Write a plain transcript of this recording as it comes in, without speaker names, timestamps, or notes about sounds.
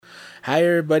Hi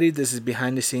everybody, this is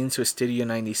Behind the Scenes with Studio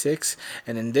 96,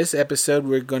 and in this episode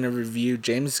we're going to review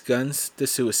James Gunn's The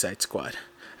Suicide Squad.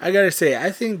 I gotta say,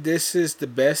 I think this is the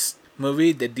best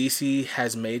movie that DC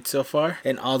has made so far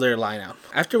in all their lineup.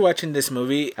 After watching this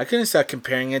movie, I couldn't stop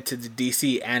comparing it to the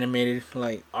DC animated,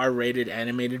 R-rated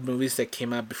animated movies that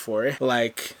came out before it,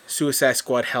 like Suicide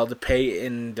Squad Hell to Pay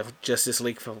and the Justice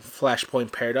League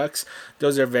Flashpoint Paradox.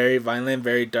 Those are very violent,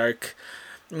 very dark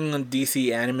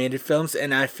DC animated films,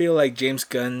 and I feel like James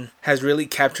Gunn has really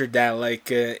captured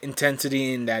that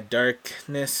intensity and that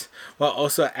darkness while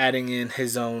also adding in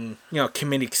his own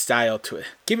comedic style to it.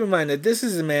 Keep in mind that this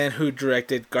is a man who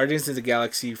directed Guardians of the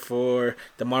Galaxy for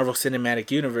the Marvel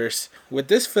Cinematic Universe. With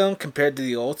this film compared to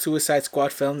the old Suicide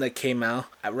Squad film that came out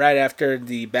right after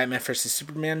the Batman vs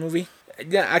Superman movie,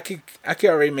 yeah, I could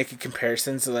already make a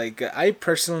comparison. So I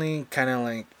personally kind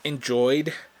of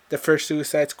enjoyed the first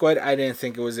Suicide Squad. I didn't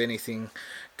think it was anything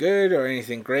good or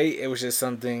anything great. It was just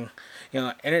something,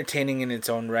 entertaining in its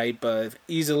own right, but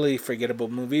easily forgettable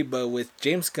movie. But with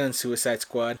James Gunn's Suicide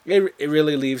Squad, it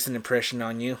really leaves an impression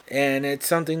on you. And it's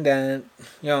something that,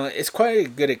 it's quite a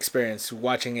good experience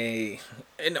watching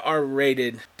an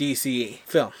R-rated DC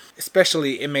film.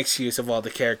 Especially, it makes use of all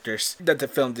the characters that the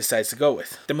film decides to go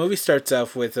with. The movie starts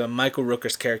off with Michael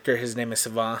Rooker's character. His name is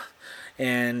Savant.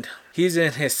 And he's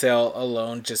in his cell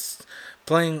alone, just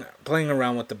playing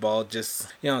around with the ball.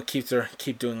 Just keep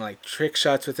doing trick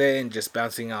shots with it and just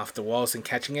bouncing off the walls and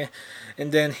catching it.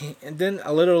 And then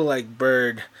a little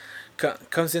bird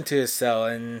comes into his cell,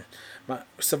 and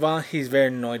Savant, he's very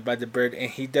annoyed by the bird,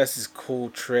 and he does this cool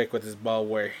trick with his ball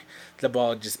where the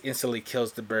ball just instantly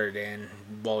kills the bird and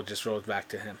the ball just rolls back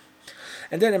to him.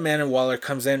 And then Amanda Waller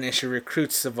comes in and she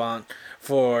recruits Savant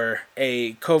for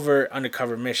a covert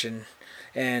undercover mission.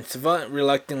 And Savant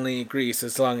reluctantly agrees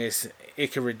as long as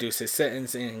it could reduce his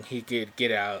sentence and he could get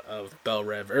out of Belle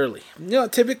Rev early.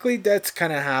 Typically that's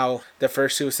kind of how the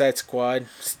first Suicide Squad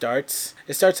starts.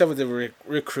 It starts out with a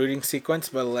recruiting sequence,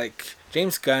 but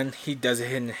James Gunn, he does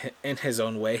it in his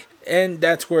own way. And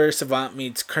that's where Savant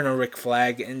meets Colonel Rick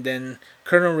Flag, and then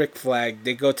Colonel Rick Flag,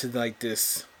 they go to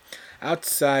this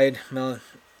outside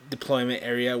deployment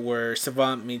area where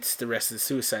Savant meets the rest of the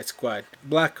Suicide Squad.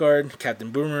 Blackguard, Captain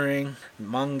Boomerang,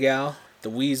 Mongal, the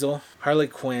Weasel, Harley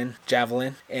Quinn,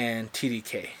 Javelin, and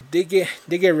TDK. They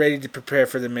get ready to prepare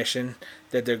for the mission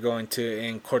that they're going to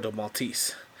in Corto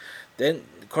Maltese. Then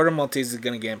Corto Maltese is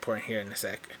going to get important here in a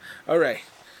sec. Alright,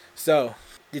 so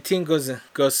the team goes to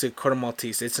Corto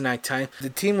Maltese. It's nighttime. The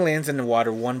team lands in the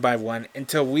water one by one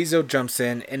until Weasel jumps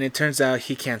in, and it turns out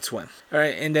he can't swim.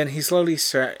 Alright, and then he's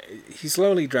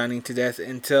slowly drowning to death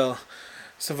until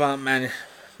Savant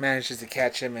manages to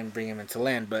catch him and bring him into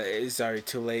land, but it's already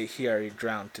too late. He already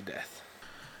drowned to death.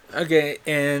 Okay,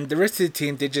 and the rest of the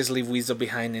team, they just leave Weasel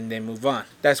behind and they move on.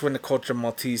 That's when the Corto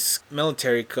Maltese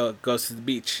military goes to the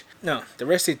beach. No, the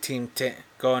rest of the team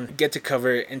go and get to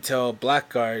cover until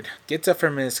Blackguard gets up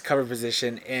from his cover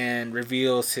position and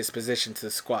reveals his position to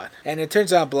the squad. And it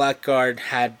turns out Blackguard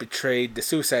had betrayed the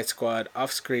Suicide Squad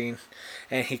off screen,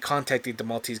 and he contacted the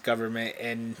Maltese government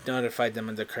and notified them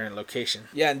of their current location.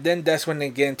 Yeah, and then that's when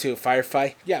they get into a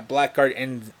firefight. Yeah, Blackguard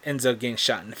ends up getting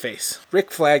shot in the face.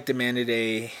 Rick Flag demanded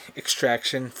a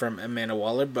extraction from Amanda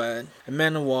Waller, but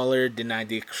Amanda Waller denied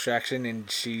the extraction,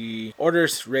 and she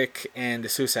orders Rick and the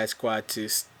Suicide Squad to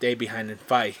stay behind and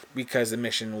fight because the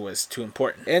mission was too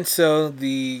important. And so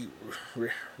the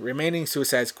remaining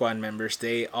Suicide Squad members,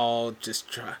 they all just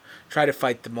try to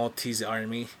fight the Maltese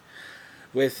army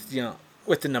with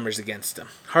the numbers against them.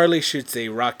 Harley shoots a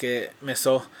rocket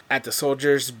missile at the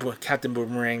soldiers. Captain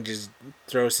Boomerang just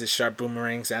throws his sharp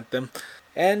boomerangs at them,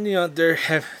 and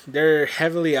they're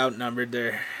heavily outnumbered.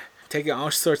 They're taking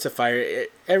all sorts of fire.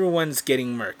 Everyone's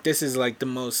getting murked. This is the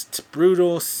most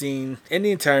brutal scene in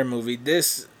the entire movie.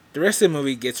 The rest of the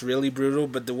movie gets really brutal,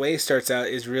 but the way it starts out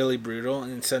is really brutal,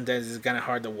 and sometimes it's kind of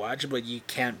hard to watch, but you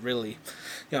can't really,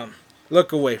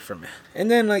 look away from it.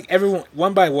 And then everyone,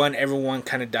 one by one, everyone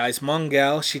kind of dies.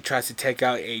 Mongal, she tries to take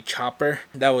out a chopper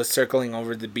that was circling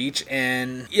over the beach,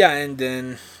 and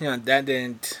then that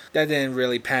didn't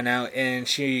really pan out, and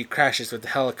she crashes with the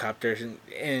helicopter,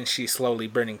 and she's slowly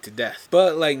burning to death.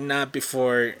 But not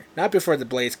before the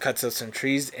blaze cuts up some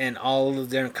trees, and all of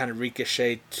them kind of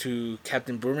ricochet to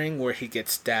Captain Boomerang, where he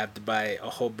gets stabbed by a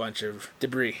whole bunch of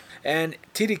debris. And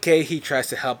TDK, he tries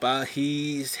to help out.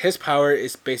 His power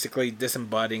is basically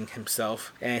disembodying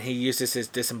himself, and he uses his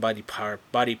disembodied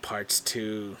body parts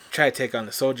to try to take on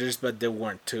the soldiers, but they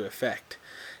weren't to effect.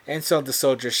 And so the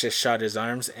soldiers just shot his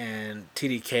arms, and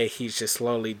TDK, he's just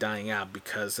slowly dying out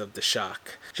because of the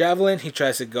shock. Javelin, he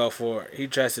tries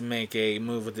to make a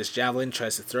move with this javelin,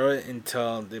 tries to throw it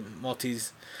until the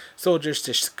Maltese soldiers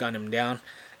just gun him down.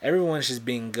 Everyone's just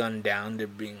being gunned down, they're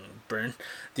being burned.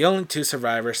 The only two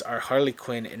survivors are Harley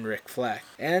Quinn and Rick Flag.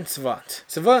 And Savant.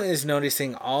 Savant is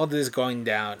noticing all this going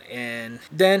down, and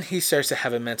then he starts to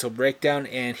have a mental breakdown,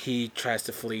 and he tries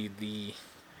to flee the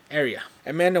area.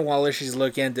 Amanda Waller, she's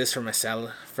looking at this from a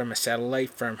satellite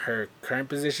from her current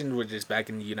position, which is back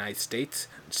in the United States.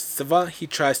 Savant, he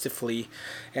tries to flee,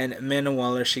 and Amanda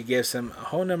Waller, she gives him a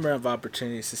whole number of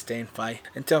opportunities to stay and fight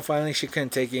until finally she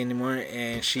couldn't take it anymore,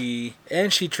 and she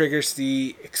triggers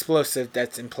the explosive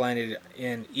that's implanted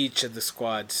in each of the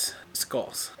squad's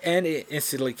skulls, and it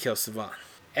instantly kills Savant.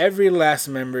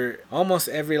 Almost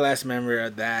every last member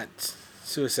of that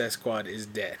Suicide Squad is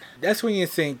dead. That's when you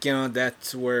think,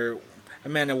 that's where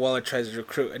Amanda Waller tries to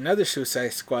recruit another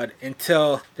Suicide Squad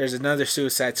until there's another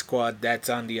Suicide Squad that's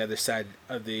on the other side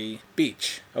of the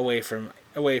beach, away from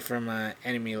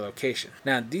enemy location.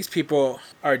 Now, these people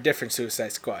are a different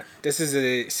Suicide Squad. This is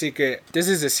a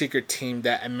secret team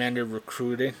that Amanda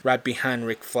recruited right behind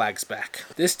Rick Flag's back.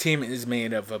 This team is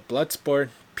made of a Bloodsport,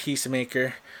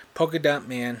 Peacemaker, Polka Dot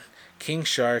Man, King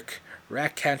Shark,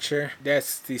 Ratcatcher.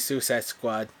 That's the Suicide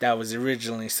Squad that was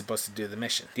originally supposed to do the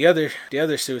mission. The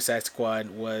other Suicide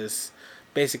Squad was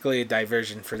basically a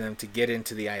diversion for them to get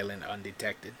into the island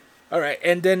undetected. Alright,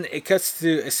 and then it cuts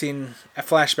to a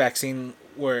flashback scene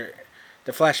where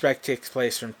the flashback takes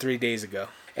place from 3 days ago.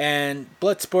 And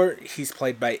Bloodsport, he's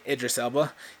played by Idris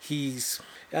Elba. He's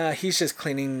just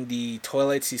cleaning the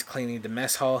toilets, he's cleaning the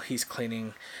mess hall, he's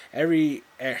cleaning every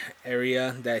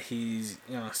area that he's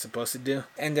supposed to do.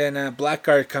 And then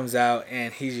Blackguard comes out,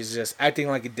 and he's just acting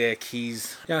like a dick.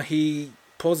 He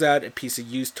pulls out a piece of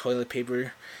used toilet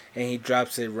paper, and he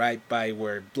drops it right by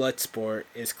where Bloodsport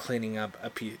is cleaning up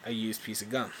a used piece of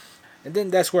gum. And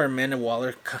then that's where Amanda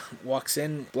Waller walks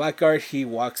in. Blackguard, he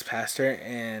walks past her,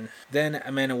 and then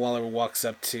Amanda Waller walks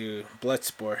up to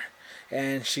Bloodsport,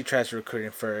 and she tries to recruit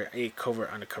him for a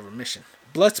covert undercover mission.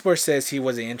 Bloodsport says he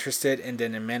wasn't interested, and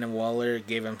then Amanda Waller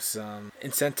gave him some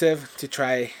incentive to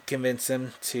try convince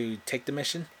him to take the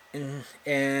mission.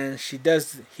 And she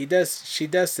does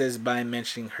this by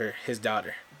mentioning his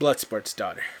daughter, Bloodsport's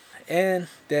daughter. And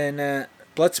then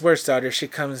Bloodsport's daughter, she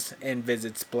comes and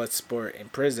visits Bloodsport in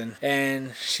prison,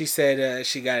 and she said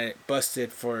she got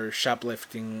busted for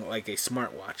shoplifting like a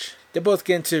smartwatch. They both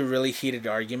get into a really heated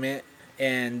argument,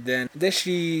 and then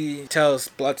she tells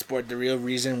Bloodsport the real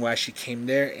reason why she came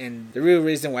there, and the real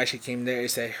reason why she came there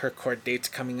is that her court date's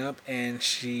coming up, and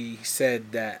she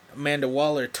said that Amanda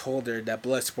Waller told her that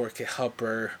Bloodsport could help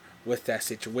her with that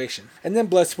situation. And then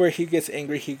Bloodsport, he gets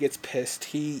angry, he gets pissed,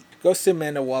 he goes to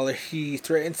Amanda Waller, he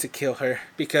threatens to kill her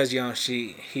because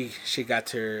she got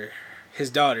his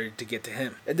daughter to get to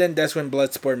him. And then that's when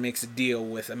Bloodsport makes a deal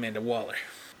with Amanda Waller.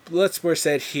 Bloodsport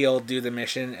said he'll do the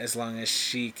mission as long as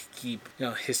she could keep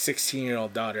his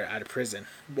 16-year-old daughter out of prison.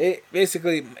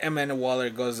 Basically, Amanda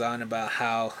Waller goes on about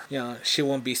how she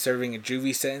won't be serving a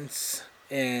juvie sentence,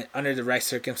 and under the right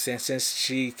circumstances,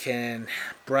 she can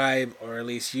bribe or at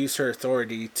least use her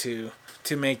authority to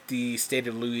make the state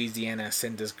of Louisiana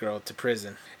send this girl to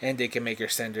prison, and they can make her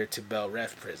send her to Belle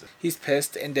Reve prison. He's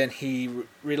pissed, and then he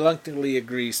reluctantly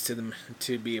agrees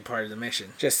to be a part of the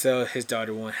mission, just so his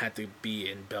daughter won't have to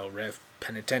be in Belle Reve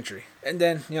penitentiary. And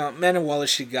then Amanda Waller,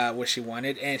 she got what she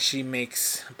wanted, and she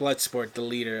makes Bloodsport the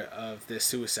leader of the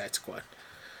Suicide Squad.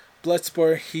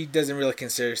 Bloodsport, he doesn't really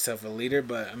consider himself a leader,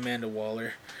 but Amanda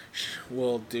Waller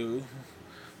will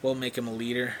make him a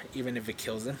leader, even if it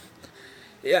kills him.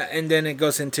 Yeah, and then it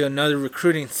goes into another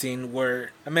recruiting scene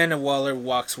where Amanda Waller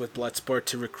walks with Bloodsport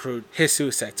to recruit his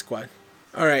Suicide Squad.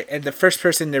 Alright, and the first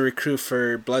person to recruit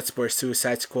for Bloodsport's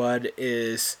Suicide Squad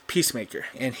is Peacemaker,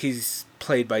 and he's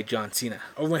played by John Cena.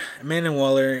 Amanda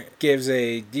Waller gives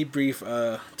a debrief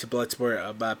to Bloodsport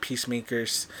about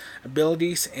Peacemaker's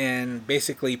abilities, and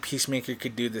basically Peacemaker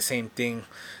could do the same thing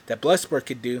that Bloodsport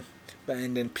could do,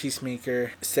 and then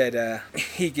Peacemaker said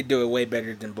he could do it way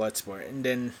better than Bloodsport, and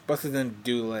then both of them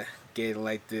do get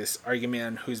like this argument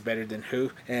on who's better than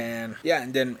who, and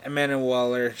then Amanda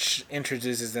Waller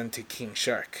introduces them to King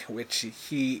Shark, which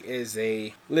he is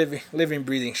a living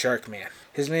breathing shark man.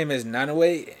 His name is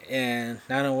Nanaue, and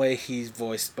Nanaue, he's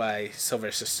voiced by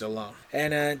Sylvester Stallone.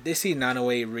 And they see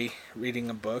Nanaue reading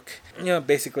a book,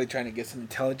 basically trying to get some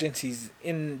intelligence. He's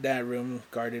in that room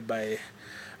guarded by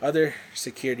other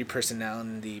security personnel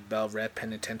in the Bell Red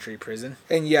Penitentiary Prison.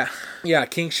 And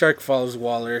King Shark follows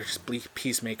Waller,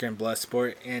 Peacemaker, and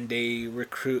Bloodsport, and they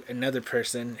recruit another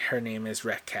person. Her name is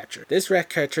Ratcatcher. This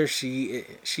Ratcatcher, she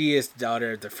is the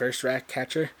daughter of the first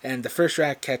Ratcatcher, and the first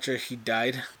Ratcatcher, he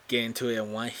died. Get into it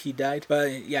and why he died,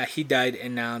 but yeah, he died,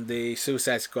 and now the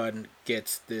Suicide Squad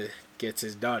gets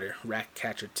his daughter,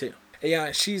 Ratcatcher, too.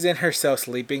 Yeah, she's in her cell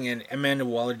sleeping, and Amanda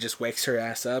Waller just wakes her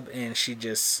ass up, and she's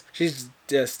just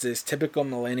this typical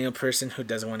millennial person who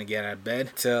doesn't want to get out of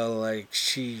bed. So like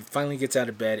she finally gets out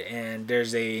of bed, and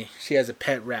she has a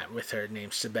pet rat with her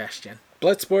named Sebastian.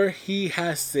 Bloodsport, he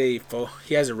has a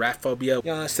rat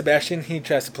phobia. Sebastian, he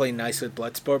tries to play nice with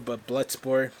Bloodsport, but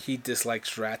Bloodsport, he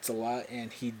dislikes rats a lot,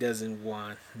 and he doesn't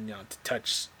want to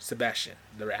touch Sebastian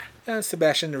the rat.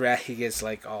 Sebastian the rat, he gets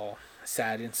like all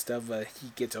sad and stuff, but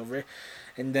he gets over it.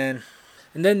 And then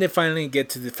they finally get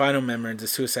to the final member of the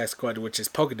Suicide Squad, which is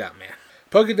Polka Dot Man.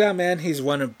 Polka Dot Man, he's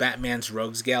one of Batman's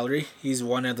rogues gallery. He's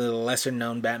one of the lesser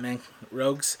known Batman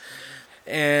rogues.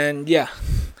 And yeah,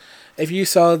 if you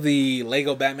saw the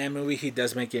Lego Batman movie, he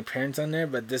does make an appearance on there,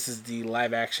 but this is the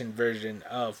live action version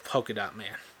of Polka Dot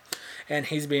Man. And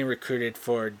he's being recruited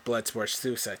for Bloodsport's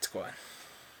Suicide Squad.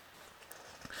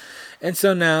 And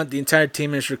so now the entire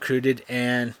team is recruited,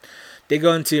 and they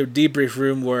go into a debrief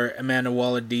room where Amanda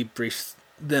Waller debriefs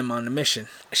them on the mission.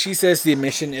 She says the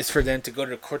mission is for them to go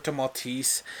to Corto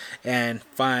Maltese and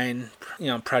find,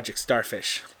 Project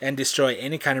Starfish and destroy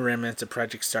any kind of remnants of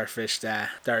Project Starfish that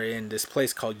are in this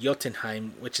place called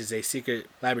Jotunheim, which is a secret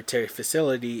laboratory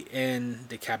facility in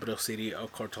the capital city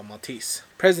of Corto Maltese.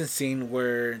 Present scene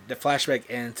where the flashback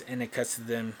ends and it cuts to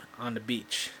them on the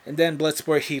beach. And then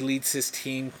Bloodsport, he leads his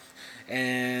team,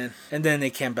 and then they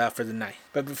camp out for the night.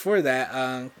 But before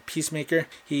that, Peacemaker,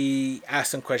 he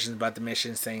asked some questions about the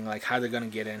mission, saying like how they're gonna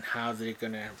get in, how they're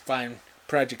gonna find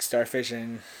Project Starfish,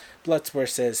 and Bloodsport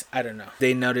says, I don't know.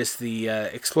 They noticed the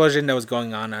explosion that was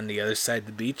going on the other side of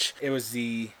the beach. It was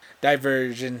the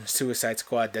Diversion Suicide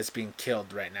Squad that's being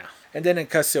killed right now. And then it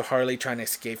cuts to Harley trying to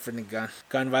escape from the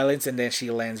gun violence, and then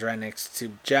she lands right next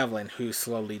to Javelin, who's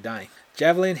slowly dying.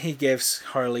 Javelin, he gives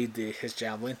Harley his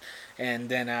javelin, and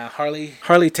then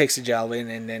Harley takes the javelin,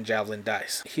 and then Javelin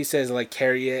dies. He says like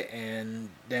carry it, and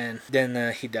then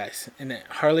he dies. And then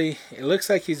Harley, it looks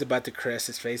like he's about to caress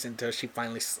his face until she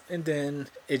finally, and then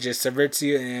it just subverts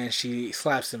you, and she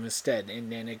slaps him instead.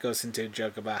 And then it goes into a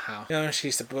joke about how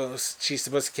she's supposed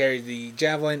to carry the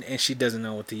javelin, and she doesn't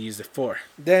know what to use it for.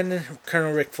 Then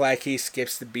Colonel Rick Flag, he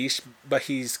skips the beach, but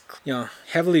he's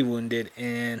heavily wounded,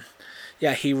 and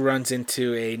yeah, he runs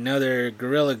into another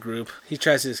guerrilla group. He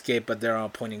tries to escape, but they're all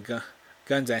pointing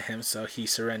guns at him, so he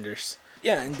surrenders.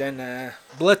 Yeah, and then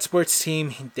Bloodsport's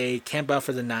team, they camp out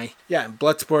for the night. Yeah,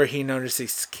 Bloodsport, he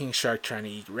notices King Shark trying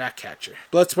to eat Ratcatcher.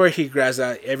 Bloodsport, he grabs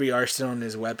out every arsenal in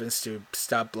his weapons to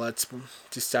stop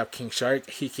King Shark.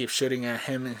 He keeps shooting at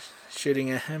him.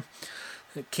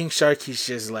 King Shark, he's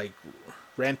just like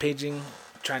rampaging,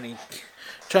 trying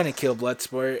to kill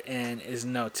Bloodsport, and is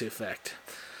no to effect.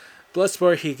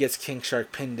 Bloodsport, he gets King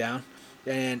Shark pinned down,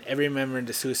 and every member in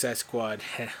the Suicide Squad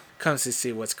comes to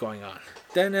see what's going on.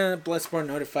 Then Bloodsport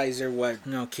notifies her what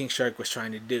King Shark was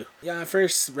trying to do. Yeah, at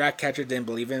first Ratcatcher didn't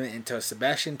believe him until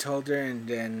Sebastian told her, and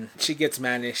then she gets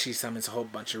mad and she summons a whole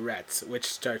bunch of rats, which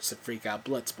starts to freak out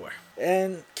Bloodsport.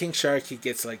 And King Shark, he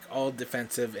gets like all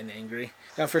defensive and angry.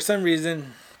 Now for some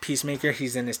reason, Peacemaker,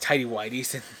 he's in his tighty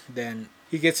whities, and then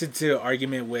he gets into an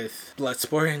argument with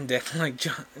Bloodsport,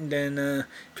 and then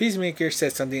Peacemaker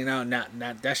says something,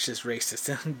 not that's just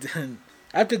racist. And then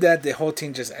after that, the whole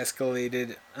team just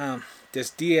escalated,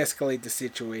 just de-escalate the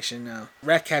situation.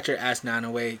 Ratcatcher asked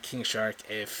Nanaway, King Shark,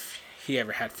 if he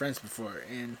ever had friends before,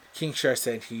 and King Shark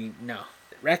said no.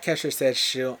 Ratcatcher said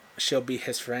she'll be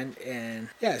his friend, and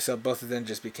yeah, so both of them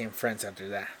just became friends after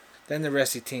that. Then the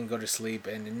rest of the team go to sleep,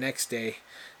 and the next day,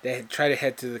 they try to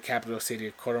head to the capital city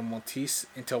of Corto Maltese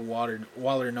until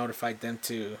Waller notified them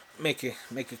to make a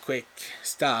quick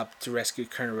stop to rescue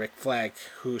Colonel Rick Flag,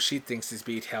 who she thinks is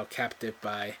being held captive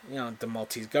by the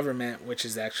Maltese government, which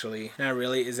is actually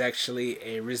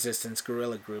a resistance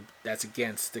guerrilla group that's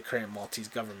against the current Maltese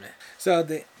government. So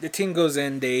the team goes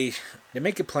in, they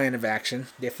make a plan of action.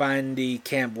 They find the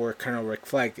camp where Colonel Rick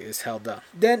Flag is held up.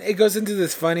 Then it goes into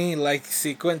this funny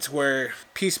sequence where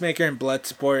Peacemaker and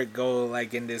Bloodsport go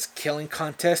in this killing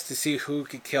contest to see who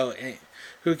could kill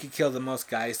the most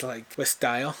guys with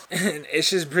style. And it's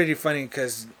just pretty funny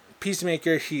because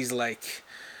Peacemaker, he's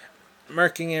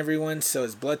murking everyone, so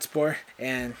is Bloodsport.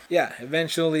 And yeah,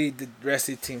 eventually the rest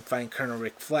of the team find Colonel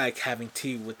Rick Flag having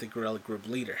tea with the guerrilla group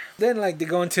leader. Then they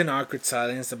go into an awkward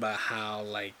silence about how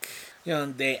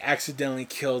they accidentally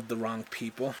killed the wrong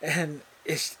people, and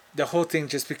the whole thing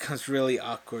just becomes really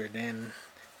awkward. And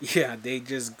yeah, they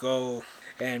just go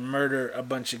and murder a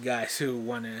bunch of guys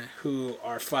who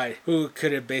are fighting, who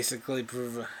could have basically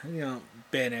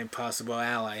been a possible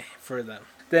ally for them.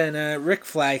 Then Rick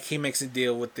Flag, he makes a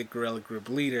deal with the guerrilla group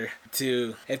leader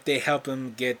to, if they help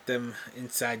him get them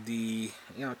inside the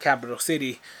capital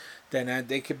city, then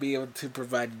they could be able to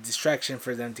provide a distraction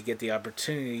for them to get the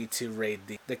opportunity to raid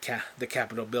the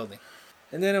Capitol building.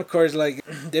 And then, of course,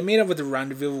 they meet up with a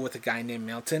rendezvous with a guy named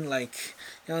Milton.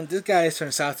 This guy is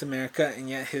from South America, and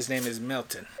yet his name is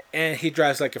Milton. And he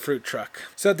drives like a fruit truck.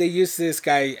 So they use this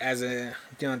guy as to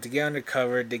get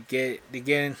undercover, to get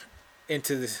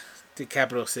into the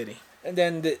capital city. And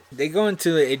then they go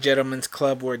into a gentleman's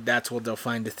club, where that's where they'll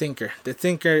find the Thinker. The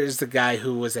Thinker is the guy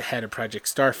who was the head of Project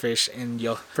Starfish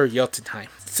for Jotunheim.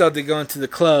 So they go into the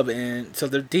club, and so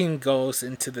the team goes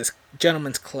into this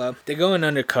gentleman's club. They go in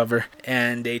undercover,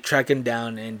 and they track him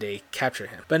down, and they capture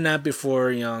him. But not before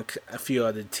a few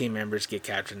other team members get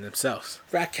captured themselves.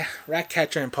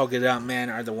 Ratcatcher and Polka Dot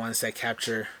Man are the ones that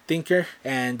capture Thinker,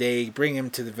 and they bring him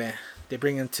to the van. They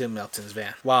bring him to Milton's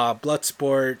van. While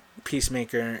Bloodsport,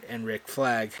 Peacemaker, and Rick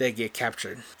Flag, they get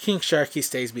captured. King Shark, he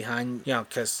stays behind,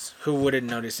 because who wouldn't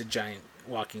notice a giant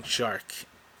walking shark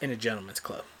in a gentleman's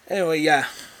club? Anyway, yeah.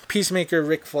 Peacemaker,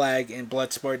 Rick Flag, and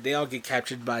Bloodsport, they all get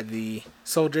captured by the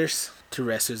soldiers to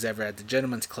arrest who's ever at the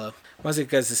gentleman's club. Mostly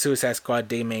because the Suicide Squad,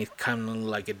 they made kind of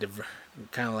like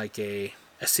a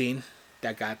scene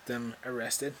that got them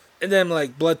arrested. And then,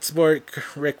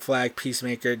 Bloodsport, Rick Flag,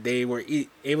 Peacemaker, they were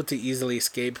able to easily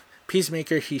escape.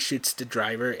 Peacemaker, he shoots the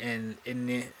driver, and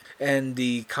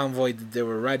the convoy that they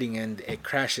were riding in, it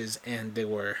crashes, and they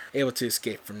were able to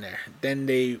escape from there. Then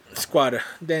they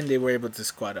were able to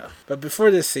squad up. But before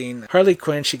this scene, Harley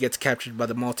Quinn, she gets captured by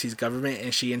the Maltese government,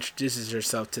 and she introduces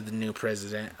herself to the new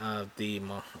president of the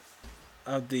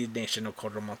nation of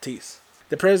Quarter Maltese.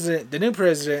 The new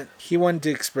president, he wanted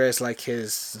to express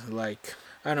his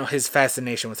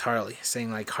fascination with Harley,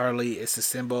 saying Harley is a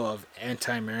symbol of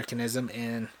anti-Americanism,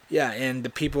 and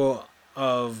the people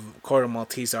of Quarter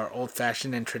Maltese are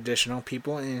old-fashioned and traditional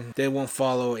people, and they won't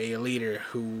follow a leader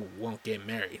who won't get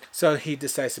married. So he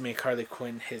decides to make Harley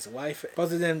Quinn his wife.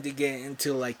 Both of them, they get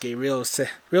into a real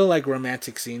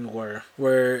romantic scene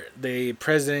where the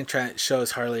president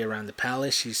shows Harley around the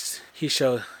palace. He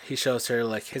shows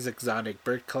her his exotic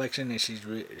bird collection, and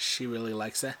she really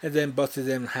likes that. And then both of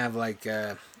them have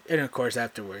intercourse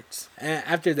afterwards. And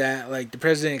after that, the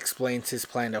president explains his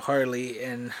plan to Harley,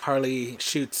 and Harley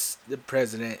shoots the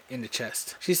president in the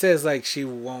chest. She says she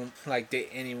won't date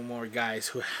any more guys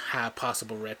who have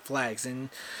possible red flags, and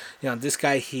this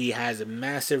guy, he has a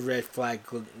massive red flag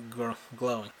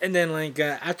glowing. And then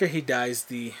after he dies,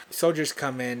 the soldiers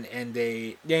come in, and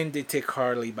they take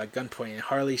Harley by gunpoint, and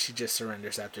Harley, she just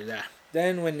surrenders after that.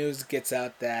 Then when news gets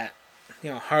out that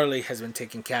Harley has been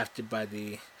taken captive by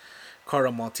the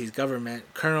Quarter Maltese government,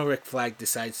 Colonel Rick Flag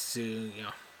decides to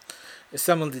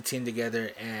assemble the team together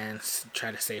and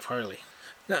try to save Harley.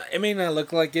 Now, it may not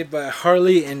look like it, but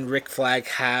Harley and Rick Flag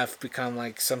have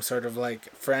become some sort of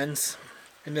friends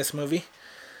in this movie.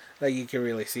 You can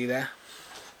really see that.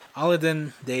 All of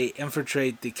them, they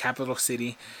infiltrate the capital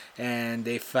city, and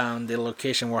they found the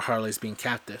location where Harley's being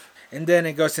captive. And then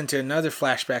it goes into another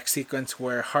flashback sequence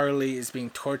where Harley is being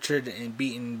tortured and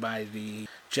beaten by the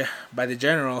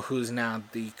general, who's now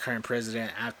the current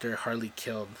president after Harley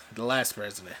killed the last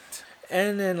president.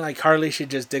 And then Harley, she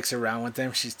just dicks around with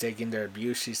them. She's taking their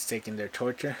abuse, she's taking their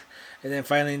torture. And then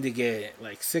finally they get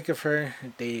sick of her.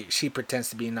 She pretends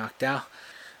to be knocked out.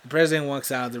 The president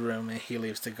walks out of the room, and he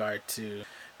leaves the guard to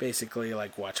basically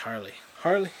watch Harley.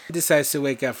 Harley decides to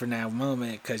wake up for that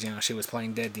moment because she was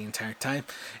playing dead the entire time,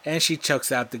 and she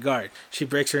chokes out the guard. She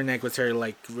breaks her neck with her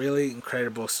really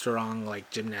incredible strong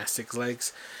gymnastics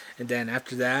legs, and then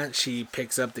after that she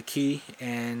picks up the key,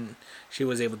 and she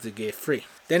was able to get free.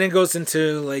 Then it goes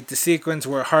into the sequence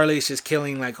where Harley's just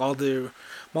killing all the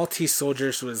Maltese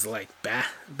soldiers was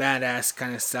badass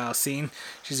kind of style scene.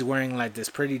 She's wearing this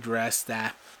pretty dress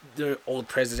that the old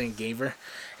president gave her,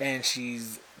 and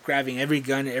she's grabbing every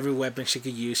gun, every weapon she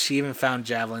could use. She even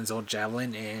found old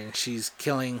javelin, and she's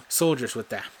killing soldiers with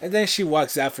that. And then she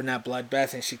walks out for that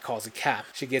bloodbath, and she calls a cab.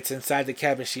 She gets inside the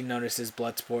cab, and she notices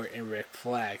Bloodsport and Rick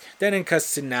Flag. Then it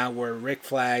cuts to now where Rick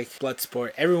Flag,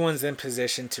 Bloodsport, everyone's in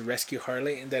position to rescue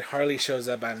Harley, and then Harley shows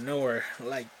up out of nowhere,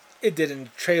 it did in the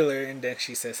trailer, and then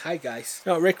she says, "Hi guys."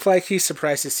 No, Rick Flag, he's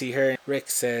surprised to see her. Rick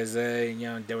says, they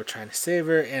were trying to save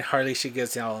her, and Harley, she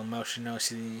gets all emotional.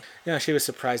 She was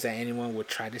surprised that anyone would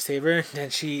try to save her.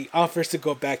 Then she offers to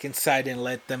go back inside and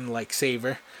let them save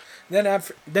her. Then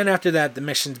after that, the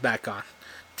mission's back on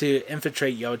to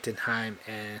infiltrate Jotunheim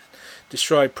and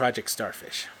destroy Project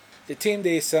Starfish. The team,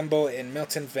 they assemble in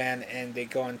Milton's van and they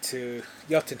go into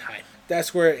Jotunheim.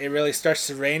 That's where it really starts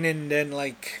to rain, and then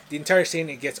like the entire scene,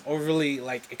 it gets overly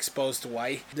like exposed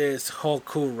white. This whole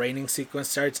cool raining sequence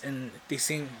starts, and the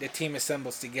team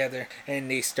assembles together and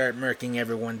they start murking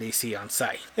everyone they see on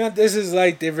sight. This is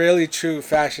like the really true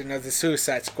fashion of the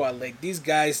Suicide Squad. Like these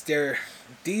guys are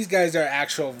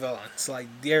actual villains. Like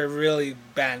they're really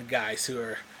bad guys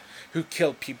who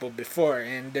killed people before,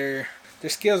 and their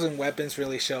skills and weapons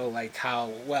really show like how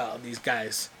well these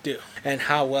guys do and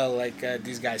how well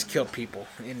these guys kill people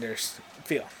in their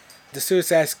field. The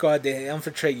Suicide Squad, they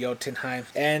infiltrate Jotunheim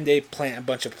and they plant a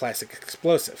bunch of plastic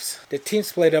explosives. The team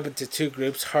split up into two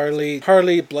groups: Harley,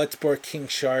 Bloodsport, King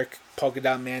Shark, Polka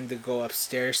Dot Man, to go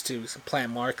upstairs to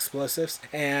plant more explosives,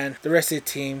 and the rest of the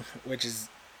team, which is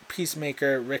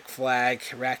Peacemaker, Rick Flag,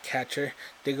 Ratcatcher,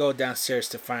 they go downstairs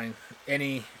to find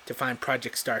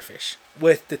Project Starfish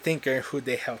with the Thinker, who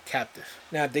they held captive.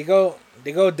 Now they go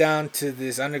down to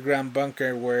this underground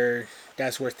bunker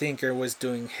that's where Thinker was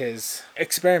doing his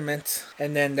experiments,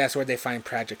 and then that's where they find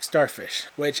Project Starfish,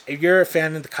 which, if you're a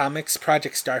fan of the comics,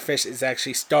 Project Starfish is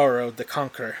actually Starro the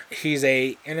Conqueror. He's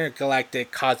a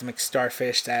intergalactic cosmic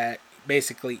starfish that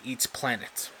basically eats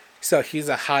planets. So he's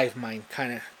a hive mind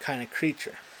kind of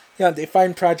creature. They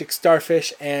find Project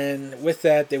Starfish, and with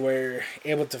that they were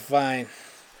able to find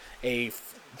a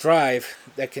drive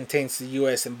that contains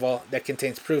that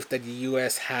contains proof that the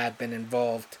U.S. had been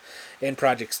involved in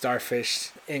Project Starfish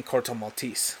in Corto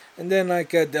Maltese. And then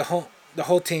the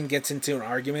whole team gets into an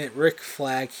argument. Rick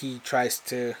Flag, he tries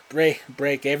to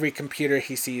break every computer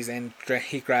he sees, and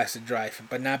he grabs the drive,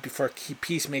 but not before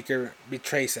Peacemaker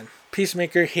betrays him.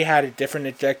 Peacemaker, he had a different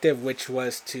objective, which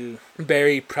was to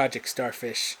bury Project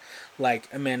Starfish like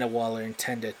Amanda Waller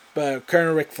intended. But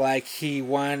Colonel Rick Flag, he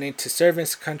wanted to serve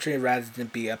his country rather than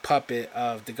be a puppet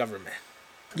of the government.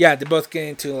 They both get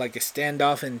into like a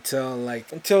standoff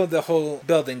until the whole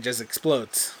building just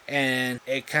explodes, and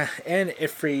it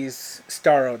frees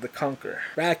Starro the Conqueror.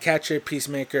 Ratcatcher,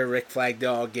 Peacemaker, Rick Flag, they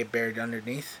all get buried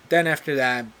underneath. Then after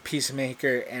that,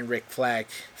 Peacemaker and Rick Flag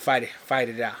fight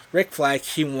it out. Rick Flag,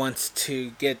 he wants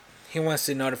to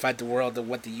notify the world of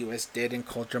what the U.S. did in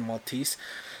Culture Maltese.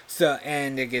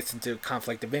 And it gets into a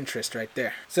conflict of interest right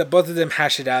there. So both of them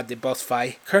hash it out. They both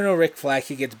fight. Colonel Rick Flag,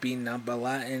 he gets beaten up a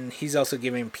lot, and he's also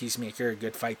giving Peacemaker a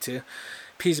good fight too.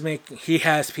 He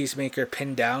has Peacemaker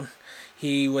pinned down.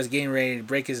 He was getting ready to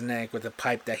break his neck with a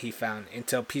pipe that he found,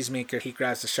 until Peacemaker, he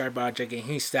grabs the sharp object and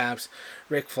he stabs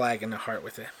Rick Flag in the heart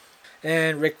with it.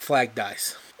 And Rick Flag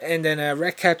dies. And then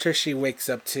Ratcatcher, she wakes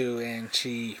up too, and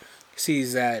she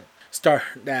sees that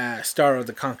Starro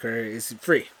the Conqueror is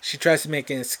free. She tries to make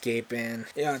an escape, and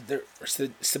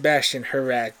Sebastian, her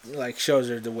rat, shows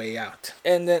her the way out.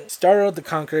 And then Starro the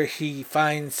Conqueror, he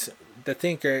finds the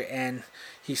Thinker, and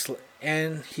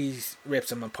he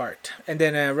rips him apart. And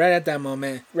then right at that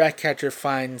moment, Ratcatcher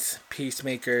finds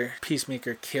Peacemaker.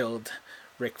 Peacemaker killed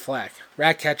Rick Flag.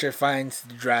 Ratcatcher finds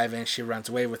the drive and she runs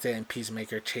away with it, and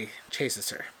Peacemaker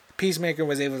chases her. Peacemaker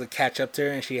was able to catch up to her,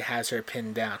 and she has her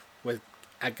pinned down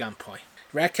at gunpoint.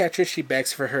 Ratcatcher, she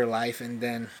begs for her life, and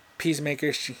then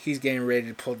Peacemaker, he's getting ready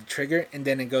to pull the trigger, and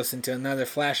then it goes into another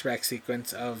flashback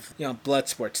sequence of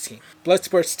Bloodsport's team.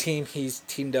 Bloodsport's team, he's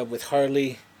teamed up with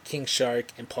Harley, King Shark,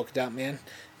 and Polka Dot Man.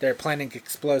 They're planting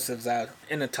explosives out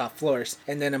in the top floors,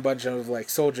 and then a bunch of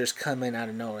soldiers come in out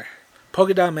of nowhere.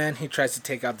 Polka Dot Man, he tries to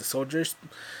take out the soldiers,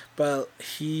 but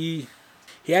he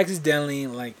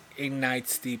accidentally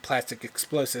ignites the plastic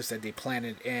explosives that they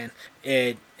planted, and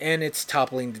it's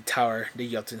toppling the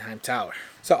Jotunheim Tower.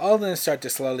 So all of them start to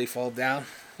slowly fall down.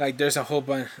 There's a whole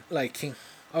bunch, King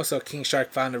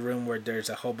Shark found a room where there's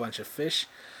a whole bunch of fish.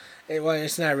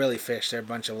 It's not really fish, they're a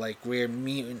bunch of weird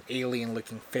mutant alien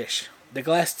looking fish.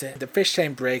 The fish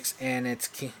tank breaks,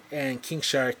 and King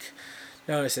Shark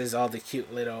notices all the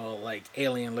cute little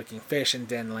alien looking fish, and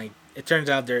then it turns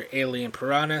out they're alien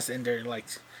piranhas, and they're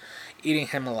eating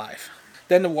him alive.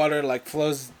 Then the water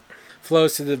flows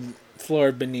to the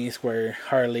floor beneath where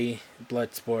Harley,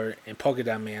 Bloodsport, and Polka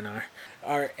Dot Man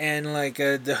are, and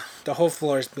the whole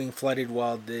floor is being flooded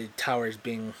while the tower is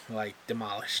being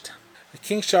demolished. The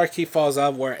King Shark, he falls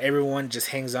off, where everyone just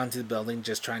hangs onto the building,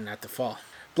 just trying not to fall.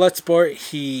 Bloodsport,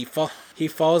 he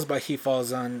falls, but he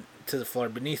falls on to the floor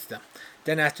beneath them.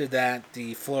 Then after that,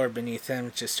 the floor beneath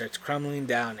him just starts crumbling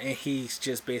down, and he's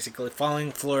just basically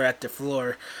falling floor after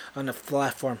floor on the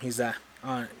platform he's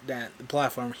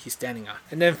standing on.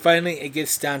 And then finally, it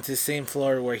gets down to the same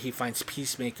floor where he finds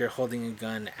Peacemaker holding a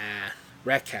gun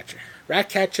Ratcatcher.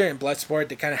 Ratcatcher and Bloodsport,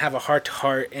 they kind of have a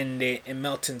heart-to-heart in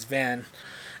Milton's van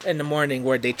in the morning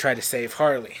where they try to save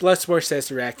Harley. Bloodsport says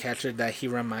to Ratcatcher that she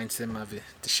reminds him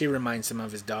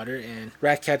of his daughter, and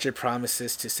Ratcatcher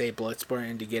promises to save Bloodsport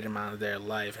and to get him out of there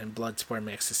alive, and Bloodsport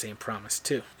makes the same promise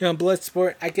too.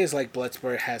 Bloodsport, I guess like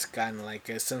Bloodsport has gotten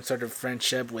like some sort of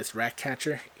friendship with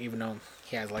Ratcatcher, even though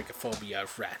he has like a phobia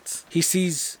of rats. He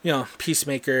sees,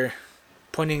 Peacemaker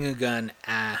pointing a gun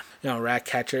at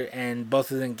Ratcatcher, and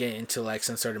both of them get into like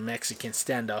some sort of Mexican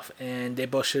standoff, and they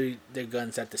both shoot their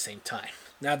guns at the same time.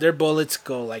 Now their bullets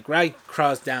go like right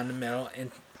across down the middle, and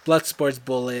Bloodsport's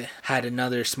bullet had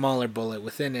another smaller bullet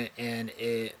within it, and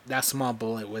that small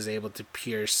bullet was able to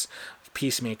pierce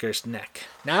Peacemaker's neck.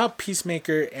 Now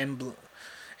Peacemaker and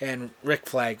Rick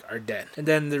Flag are dead, and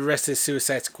then the rest of the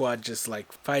Suicide Squad just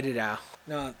like fight it out.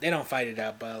 No, they don't fight it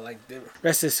out, but like the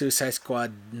rest of the Suicide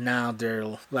Squad, now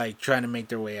they're like trying to make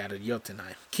their way out of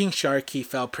Jotunheim. King Shark, he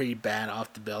fell pretty bad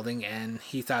off the building and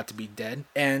he thought to be dead.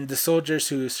 And the soldiers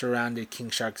who surrounded King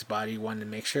Shark's body wanted to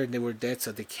make sure they were dead,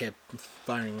 so they kept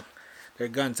firing their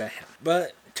guns at him.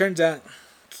 But it turns out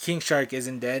King Shark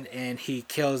isn't dead, and he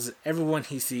kills everyone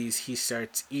he sees. He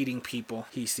starts eating people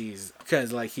he sees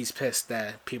because like he's pissed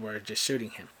that people are just shooting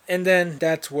him. And then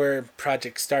that's where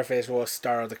Project Starfish,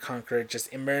 Starro the Conqueror,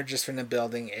 just emerges from the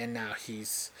building, and now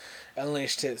he's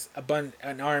unleashed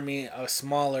an army of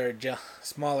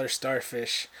smaller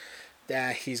starfish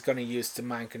that he's going to use to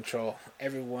mind control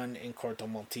everyone in Corto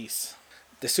Maltese.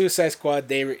 The Suicide Squad,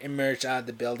 they emerge out of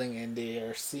the building, and they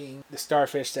are seeing the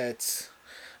starfish that's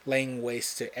laying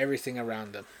waste to everything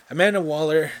around them. Amanda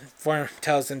Waller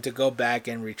tells them to go back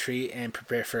and retreat and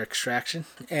prepare for extraction,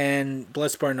 and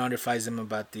Bloodsport notifies them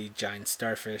about the giant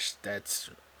starfish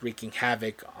that's wreaking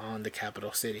havoc on the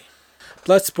capital city.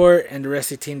 Bloodsport and the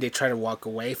rest of the team, they try to walk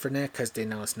away from it because they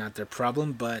know it's not their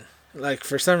problem, but like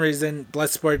for some reason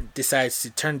Bloodsport decides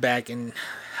to turn back and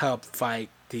help fight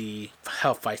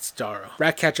Starro.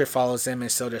 Ratcatcher follows him,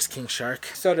 and so does King Shark.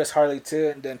 So does Harley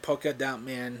too, and then Polka Dot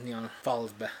Man,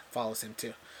 follows him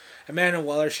too. Amanda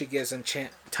Waller, she gives him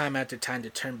time after time to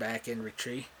turn back and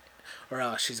retreat, or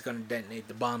else she's gonna detonate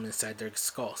the bomb inside their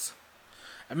skulls.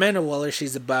 Amanda Waller,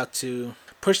 she's about to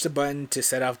push the button to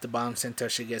set off the bombs until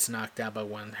she gets knocked out by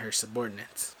one of her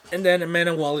subordinates. And then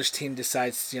Amanda Waller's team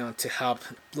decides, to help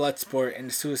Bloodsport and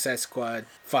the Suicide Squad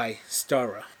fight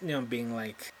Starro, being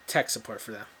like tech support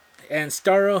for them. And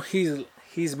Starro,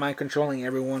 he's mind controlling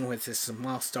everyone with his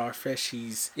small starfish.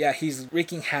 He's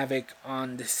wreaking havoc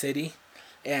on the city,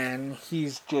 and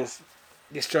he's just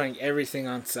destroying everything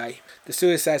on sight. The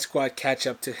Suicide Squad catch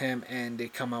up to him, and they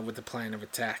come up with a plan of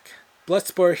attack.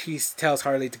 Bloodsport, he tells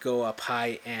Harley to go up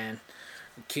high, and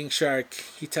King Shark,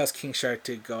 he tells King Shark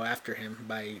to go after him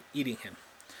by eating him,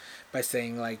 by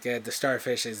saying like the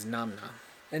starfish is nom nom.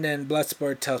 And then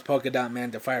Bloodsport tells Polka Dot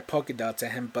Man to fire polka dots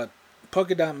at him, but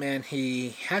Polka Dot Man,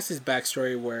 he has his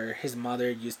backstory where his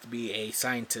mother used to be a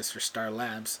scientist for Star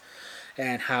Labs,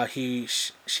 and how she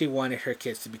wanted her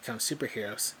kids to become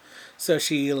superheroes. So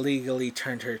she illegally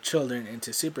turned her children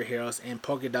into superheroes, and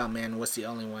Polka Dot Man was the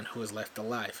only one who was left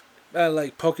alive.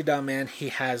 Like Polka Dot Man, he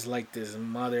has like this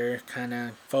mother kind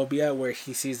of phobia where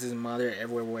he sees his mother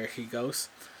everywhere he goes.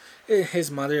 His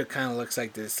mother kind of looks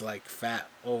like this like fat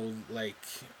old like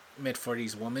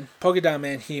mid-40s woman. Polka Dot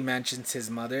Man, he mentions his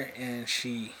mother, and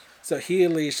he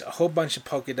unleashed a whole bunch of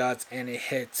polka dots, and it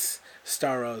hits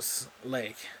Starro's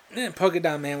leg. And Polka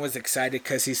Dot Man was excited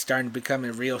because he's starting to become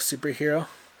a real superhero,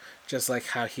 just like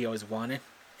how he always wanted,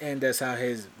 and that's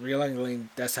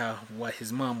what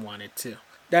his mom wanted too.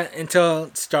 That until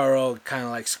Starro kind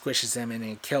of like squishes him and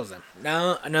then kills him.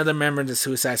 Now another member of the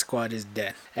Suicide Squad is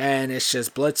dead, and it's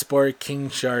just Bloodsport, King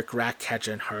Shark,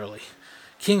 Ratcatcher, and Harley.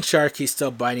 King Shark, he's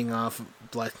still biting off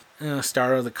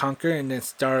Starro the Conqueror, and then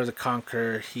Starro the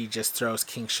Conqueror, he just throws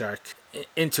King Shark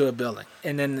into a building.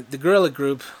 And then the guerrilla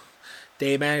group,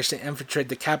 they manage to infiltrate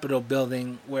the Capitol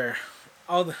building where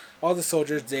all the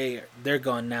soldiers, they're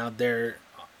gone now.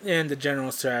 And the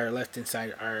generals who are left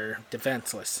inside are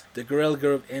defenseless. The guerrilla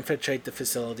group infiltrate the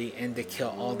facility, and they kill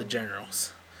all the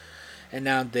generals. And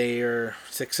now they are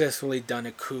successfully done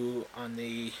a coup on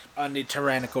the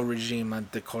tyrannical regime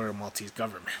of the Corto Maltese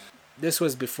government. This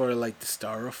was before like the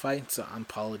Starro fight, so I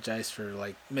apologize for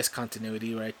like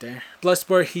miscontinuity right there.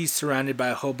 Bloodsport, he's surrounded by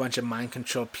a whole bunch of mind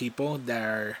controlled people that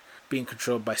are being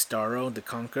controlled by Starro the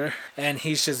Conqueror, and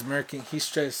he's just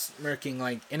murking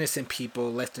like innocent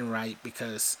people left and right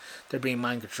because they're being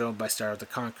mind controlled by Starro the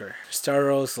Conqueror.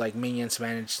 Starro's like minions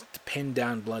manage to pin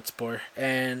down Bloodsport,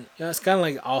 and it's kind of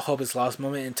like all hope is lost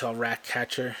moment until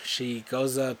Ratcatcher, she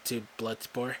goes up to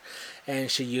Bloodsport,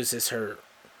 and she uses her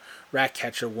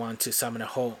Ratcatcher wand to summon a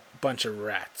whole bunch of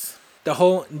rats.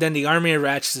 Then the army of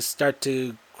rats just start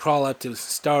to crawl up to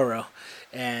Starro,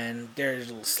 and they're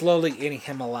slowly eating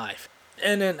him alive.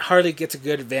 And then Harley gets a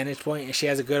good vantage point, and she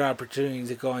has a good opportunity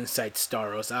to go inside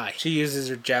Starro's eye. She uses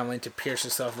her javelin to pierce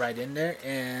herself right in there,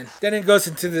 and then it goes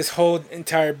into this whole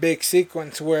entire big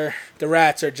sequence where the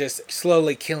rats are just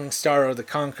slowly killing Starro the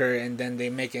Conqueror, and then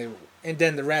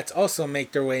the rats also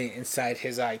make their way inside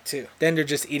his eye too. Then they're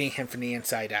just eating him from the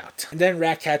inside out. And then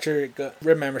Ratcatcher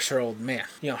remembers her old man,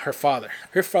 her father.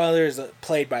 Her father is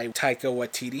played by Taika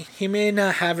Waititi. He may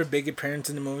not have a big appearance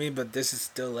in the movie, but this is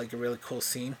still like a really cool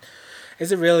scene. It's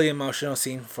a really emotional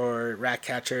scene for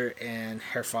Ratcatcher and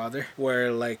her father, where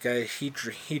he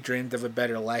dreamed of a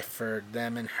better life for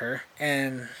them and her,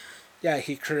 and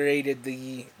he created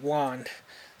the wand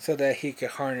so that he could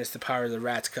harness the power of the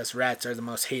rats, because rats are the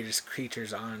most hated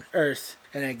creatures on Earth.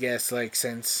 And I guess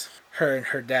since her and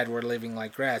her dad were living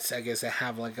like rats, I guess they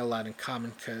have a lot in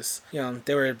common, because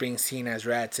they were being seen as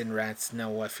rats, and rats know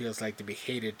what it feels like to be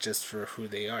hated just for who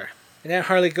they are. And then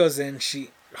Harley goes in.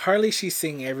 She's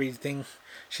seeing everything.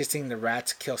 She's seeing the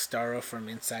rats kill Starro from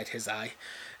inside his eye.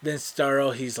 Then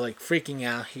Starro, he's freaking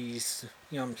out. He's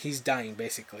dying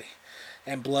basically.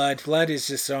 And blood is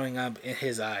just showing up in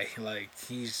his eye.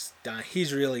 He's dying.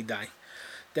 He's really dying.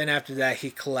 Then after that, he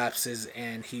collapses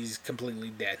and he's completely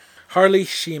dead. Harley,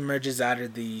 she emerges out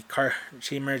of the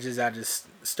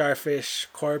starfish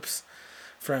corpse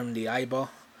from the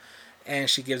eyeball. And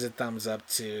she gives a thumbs up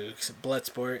to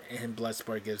Bloodsport, and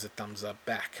Bloodsport gives a thumbs up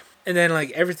back. And then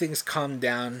everything's calmed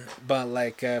down, but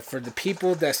for the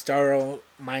people that Starro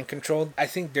mind controlled, I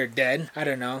think they're dead. I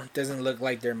don't know. It doesn't look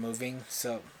like they're moving,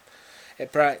 so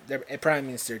it probably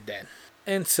means they're dead.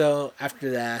 And so after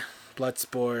that,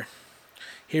 Bloodsport,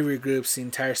 he regroups the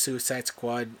entire Suicide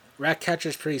Squad.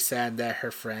 Ratcatcher's pretty sad that her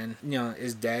friend,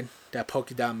 is dead. That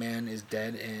Polka Dot Man is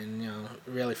dead, and it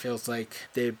really feels like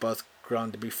they both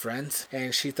grown to be friends.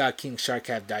 And she thought King Shark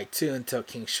had died too, until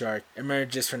King Shark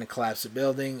emerges from the collapsed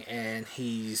building, and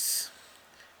he's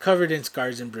covered in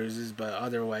scars and bruises, but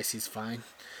otherwise he's fine.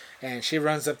 And she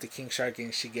runs up to King Shark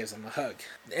and she gives him a hug.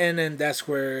 And then that's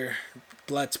where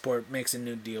Bloodsport makes a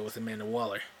new deal with Amanda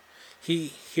Waller.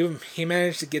 He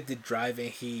managed to get the drive, and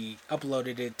he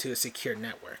uploaded it to a secure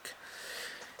network.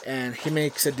 And he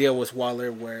makes a deal with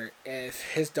Waller where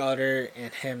if his daughter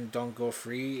and him don't go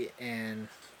free, and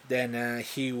then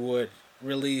he would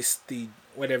release the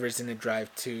whatever's in the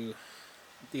drive to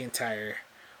the entire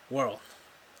world.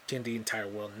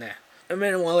 Now,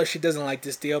 Amanda Waller, she doesn't like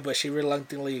this deal, but she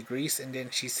reluctantly agrees, and then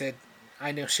she said,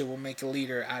 I know she will make a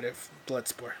leader out of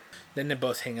Bloodsport. Then they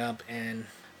both hang up, and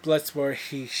Bloodsport,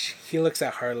 he looks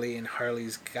at Harley, and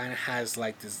Harley's kind of has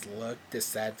this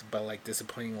sad but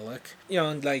disappointing look.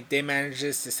 They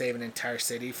manages to save an entire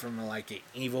city from an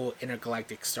evil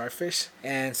intergalactic starfish,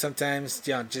 and sometimes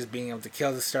just being able to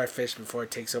kill the starfish before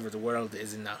it takes over the world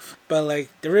is enough. But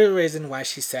the real reason why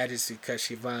she's sad is because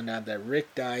she found out that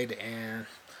Rick died, and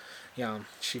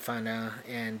she found out,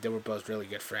 and they were both really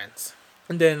good friends.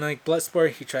 And then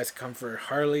Bloodsport, he tries to comfort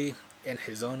Harley in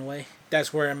his own way.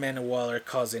 That's where Amanda Waller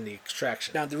calls in the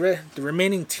extraction. Now the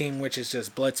remaining team, which is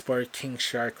just Bloodsport, King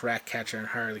Shark, Ratcatcher, and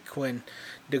Harley Quinn,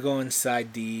 they go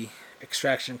inside the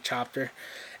extraction chopper,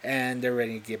 and they're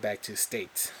ready to get back to the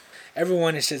States.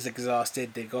 Everyone is just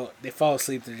exhausted. They fall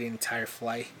asleep through the entire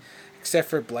flight, except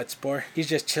for Bloodsport. He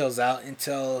just chills out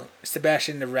until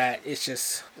Sebastian the Rat is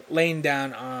just laying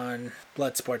down on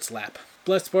Bloodsport's lap.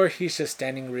 Bloodsport, he's just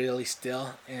standing really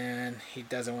still, and he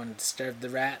doesn't want to disturb the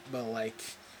rat, but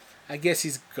I guess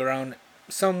he's grown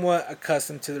somewhat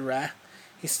accustomed to the rat.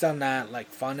 He's still not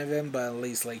fond of him, but at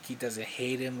least he doesn't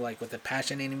hate him with a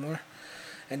passion anymore.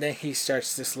 And then he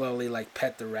starts to slowly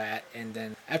pet the rat, and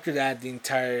then after that the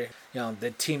entire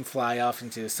the team fly off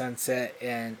into the sunset,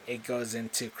 and it goes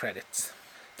into credits.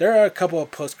 There are a couple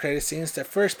of post-credit scenes. The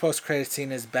first post-credit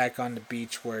scene is back on the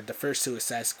beach where the first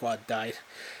Suicide Squad died,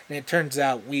 and it turns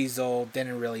out Weasel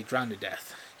didn't really drown to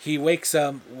death. He wakes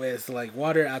up with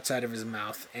water outside of his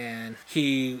mouth, and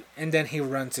then he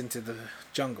runs into the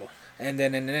jungle. And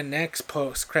then in the next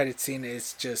post-credit scene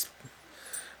is just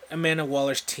Amanda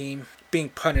Waller's team being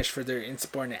punished for their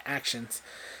insubordinate actions,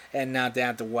 and now they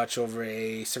have to watch over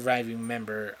a surviving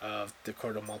member of the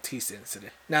Corto Maltese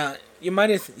incident. Now, you might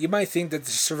think that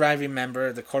the surviving member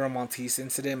of the Corto Maltese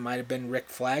incident might have been Rick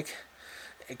Flag,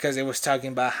 because it was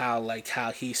talking about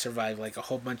how he survived a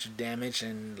whole bunch of damage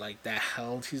and that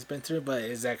hell he's been through, but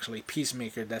it's actually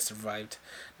Peacemaker that survived,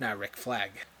 not Rick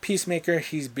Flag. Peacemaker,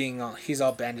 he's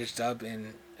all bandaged up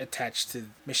and attached to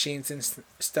machines and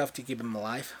stuff to keep him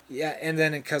alive. Yeah, and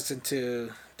then it cuts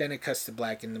to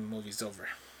black and the movie's over.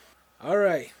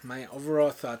 Alright, my overall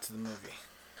thoughts of the movie.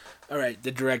 All right,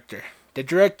 the director. The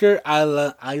director, I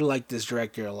like this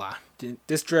director a lot.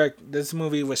 This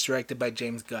movie was directed by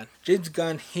James Gunn. James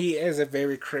Gunn, he is a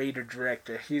very creative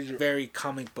director. He's a very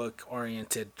comic book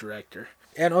oriented director.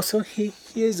 And also, he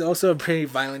is also a pretty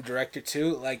violent director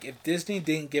too. Like, if Disney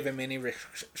didn't give him any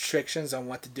restrictions on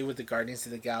what to do with the Guardians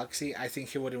of the Galaxy, I think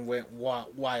he would have went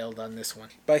wild on this one.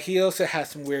 But he also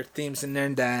has some weird themes in there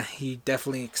that he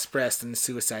definitely expressed in the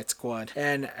Suicide Squad.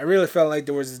 And I really felt like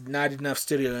there was not enough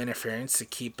studio interference to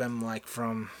keep him like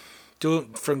from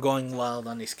going wild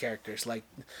on these characters. Like,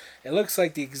 it looks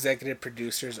like the executive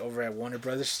producers over at Warner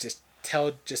Brothers just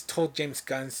told James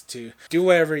Gunn to do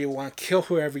whatever you want, kill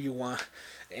whoever you want,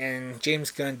 and James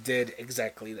Gunn did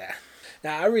exactly that.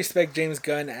 Now, I respect James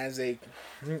Gunn as a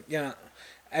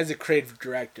creative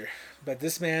director, but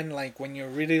this man, like, when you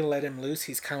really let him loose,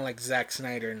 he's kind of like Zack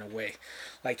Snyder in a way.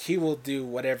 Like, he will do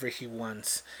whatever he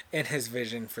wants in his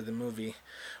vision for the movie,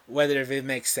 whether if it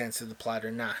makes sense to the plot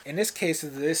or not. In this case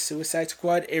of this Suicide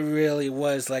Squad, it really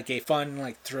was like a fun,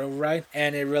 like, thrill ride,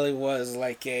 and it really was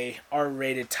like a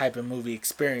R-rated type of movie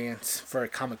experience for a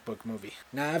comic book movie.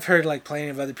 Now, I've heard like plenty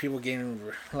of other people getting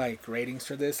like ratings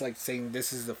for this, like saying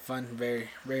this is a fun, very,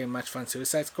 very much fun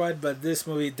Suicide Squad, but this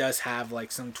movie does have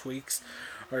like some tweaks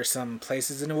or some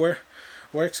places in the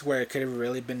works where it could have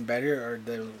really been better, or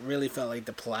they really felt like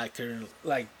the plot could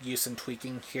like use some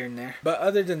tweaking here and there. But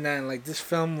other than that, like, this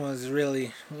film was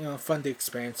really, fun to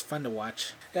experience, fun to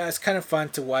watch. Yeah, it's kind of fun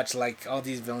to watch like all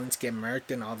these villains get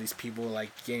murked and all these people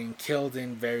like getting killed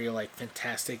in very like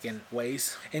fantastic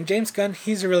ways. And James Gunn,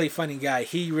 he's a really funny guy.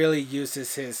 He really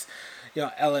uses his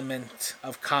element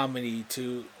of comedy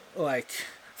to like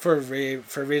for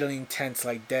really intense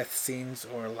like death scenes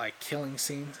or like killing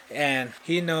scenes, and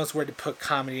he knows where to put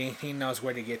comedy. He knows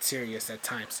where to get serious at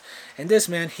times. And this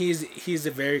man, he's a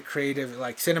very creative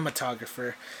like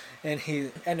cinematographer, and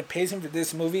the pacing for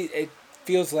this movie, it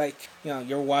feels like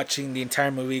you're watching the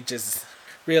entire movie just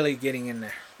really getting in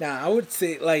there. Now, I would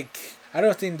say like I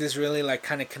don't think this really like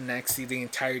kind of connects to the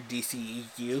entire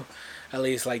DCEU. At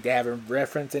least like they haven't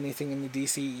referenced anything in the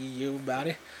DCEU about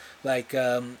it. Like,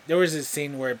 there was a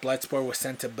scene where Bloodsport was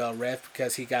sent to Bel Rev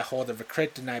because he got hold of a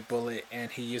kryptonite bullet,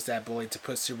 and he used that bullet to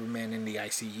put Superman in the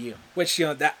ICU. Which,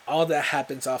 that all that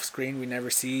happens off screen. We never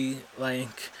see,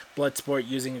 like, Bloodsport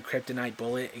using a kryptonite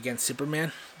bullet against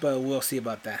Superman, but we'll see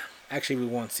about that. Actually, we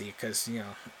won't see because,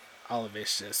 all of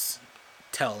it's just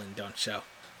tell and don't show.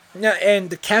 Yeah, and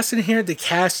the cast in here, the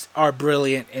cast are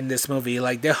brilliant in this movie.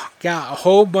 Like, they got a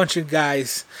whole bunch of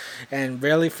guys and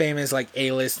really famous, like,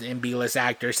 A-list and B-list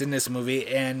actors in this movie.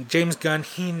 And James Gunn,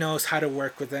 he knows how to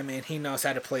work with them, and he knows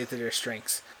how to play to their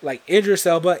strengths. Like, Idris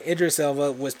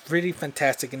Elba was pretty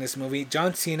fantastic in this movie.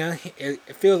 John Cena, it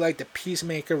feels like the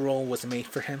Peacemaker role was made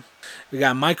for him. We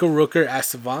got Michael Rooker as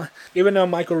Savant. Even though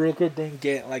Michael Rooker didn't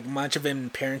get like much of an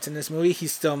appearance in this movie, he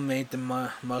still made the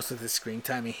most of the screen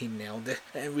time, and he nailed it.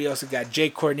 And we also got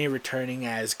Jay Courtney returning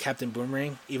as Captain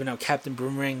Boomerang, even though Captain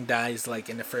Boomerang dies like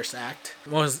in the first act.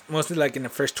 Mostly like in the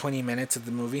first 20 minutes of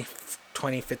the movie.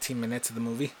 15 minutes of the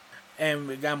movie. And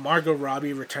we got Margot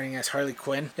Robbie returning as Harley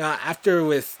Quinn. After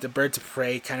with the Birds of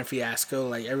Prey kind of fiasco,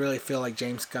 like, I really feel like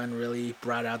James Gunn really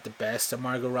brought out the best of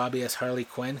Margot Robbie as Harley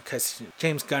Quinn, because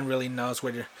James Gunn really knows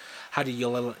how to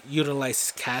utilize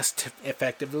his cast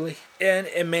effectively, and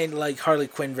it made like Harley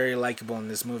Quinn very likable in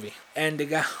this movie. And they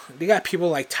got people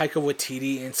like Taika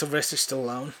Waititi and Sylvester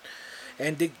Stallone,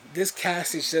 and this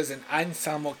cast is just an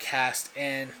ensemble cast,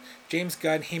 and James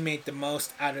Gunn, he made the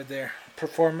most out of their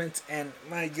performance. And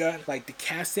my god, like, the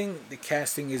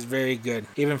casting is very good,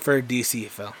 even for a DC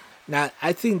film. Now,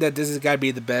 I think that this has got to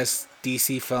be the best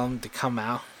DC film to come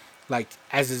out, like,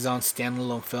 as his own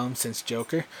standalone film since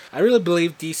Joker. I really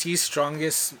believe DC's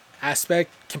strongest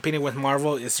aspect competing with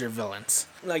Marvel is their villains.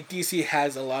 Like, DC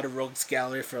has a lot of rogues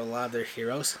gallery for a lot of their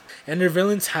heroes, and their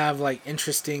villains have like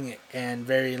interesting and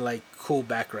very like cool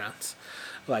backgrounds.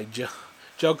 Like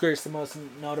Joker is the most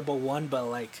notable one, but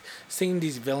like seeing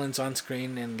these villains on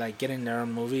screen and like getting their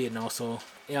own movie, and also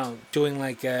doing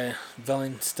like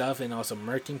villain stuff and also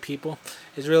murking people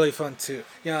is really fun too.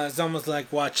 It's almost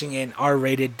like watching an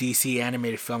R-rated DC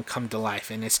animated film come to life,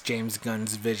 and it's James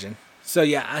Gunn's vision. So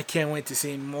yeah, I can't wait to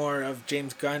see more of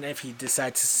James Gunn if he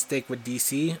decides to stick with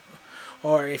DC,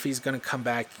 or if he's gonna come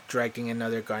back directing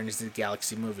another Guardians of the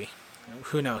Galaxy movie.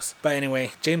 Who knows? But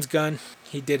anyway, James Gunn,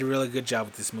 he did a really good job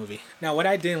with this movie. Now, what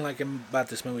I didn't like about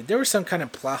this movie, there were some kind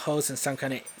of plot holes and some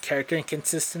kind of character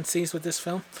inconsistencies with this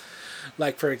film.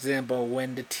 Like, for example,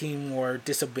 when the team were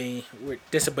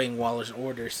disobeying Waller's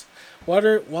orders.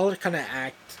 Waller kind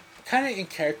of in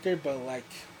character, but like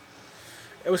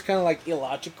it was kind of like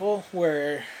illogical,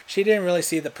 where she didn't really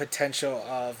see the potential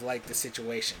of like the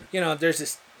situation.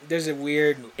 There's a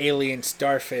weird alien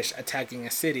starfish attacking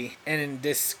a city, and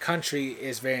this country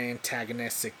is very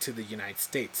antagonistic to the United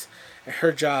States. And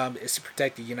her job is to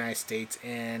protect the United States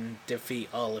and defeat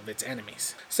all of its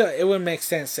enemies. So it would make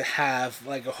sense to have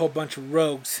like a whole bunch of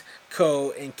rogues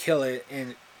go and kill it.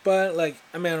 But like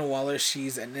Amanda Waller,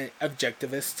 she's an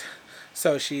objectivist,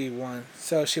 so she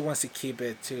wants to keep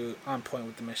it to on point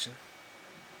with the mission.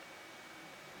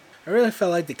 I really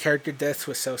felt like the character deaths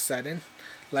was so sudden.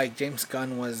 Like James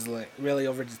Gunn was like really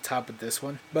over the top with this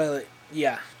one. But like,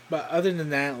 yeah. But other than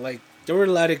that, like there were a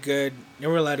lot of good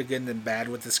and bad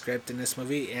with the script in this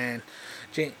movie, and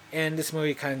this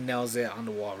movie kind of nails it on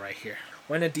the wall right here.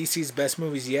 One of DC's best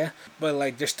movies, yeah, but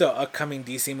like there's still upcoming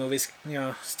DC movies,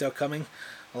 still coming,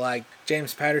 like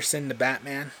James Patterson, the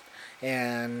Batman,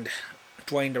 and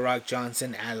Dwayne The Rock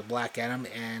Johnson as Black Adam,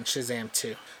 and Shazam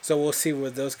 2. So we'll see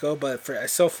where those go. But for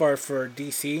so far for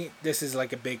DC, this is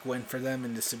like a big win for them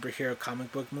in the superhero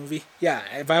comic book movie. Yeah,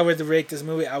 if I were to rate this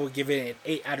movie, I would give it an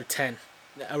 8 out of 10.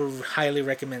 I would highly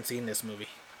recommend seeing this movie.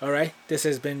 Alright, this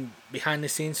has been Behind the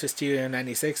Scenes for Studio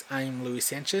 96. I'm Luis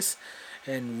Sanchez,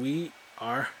 and we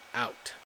are out.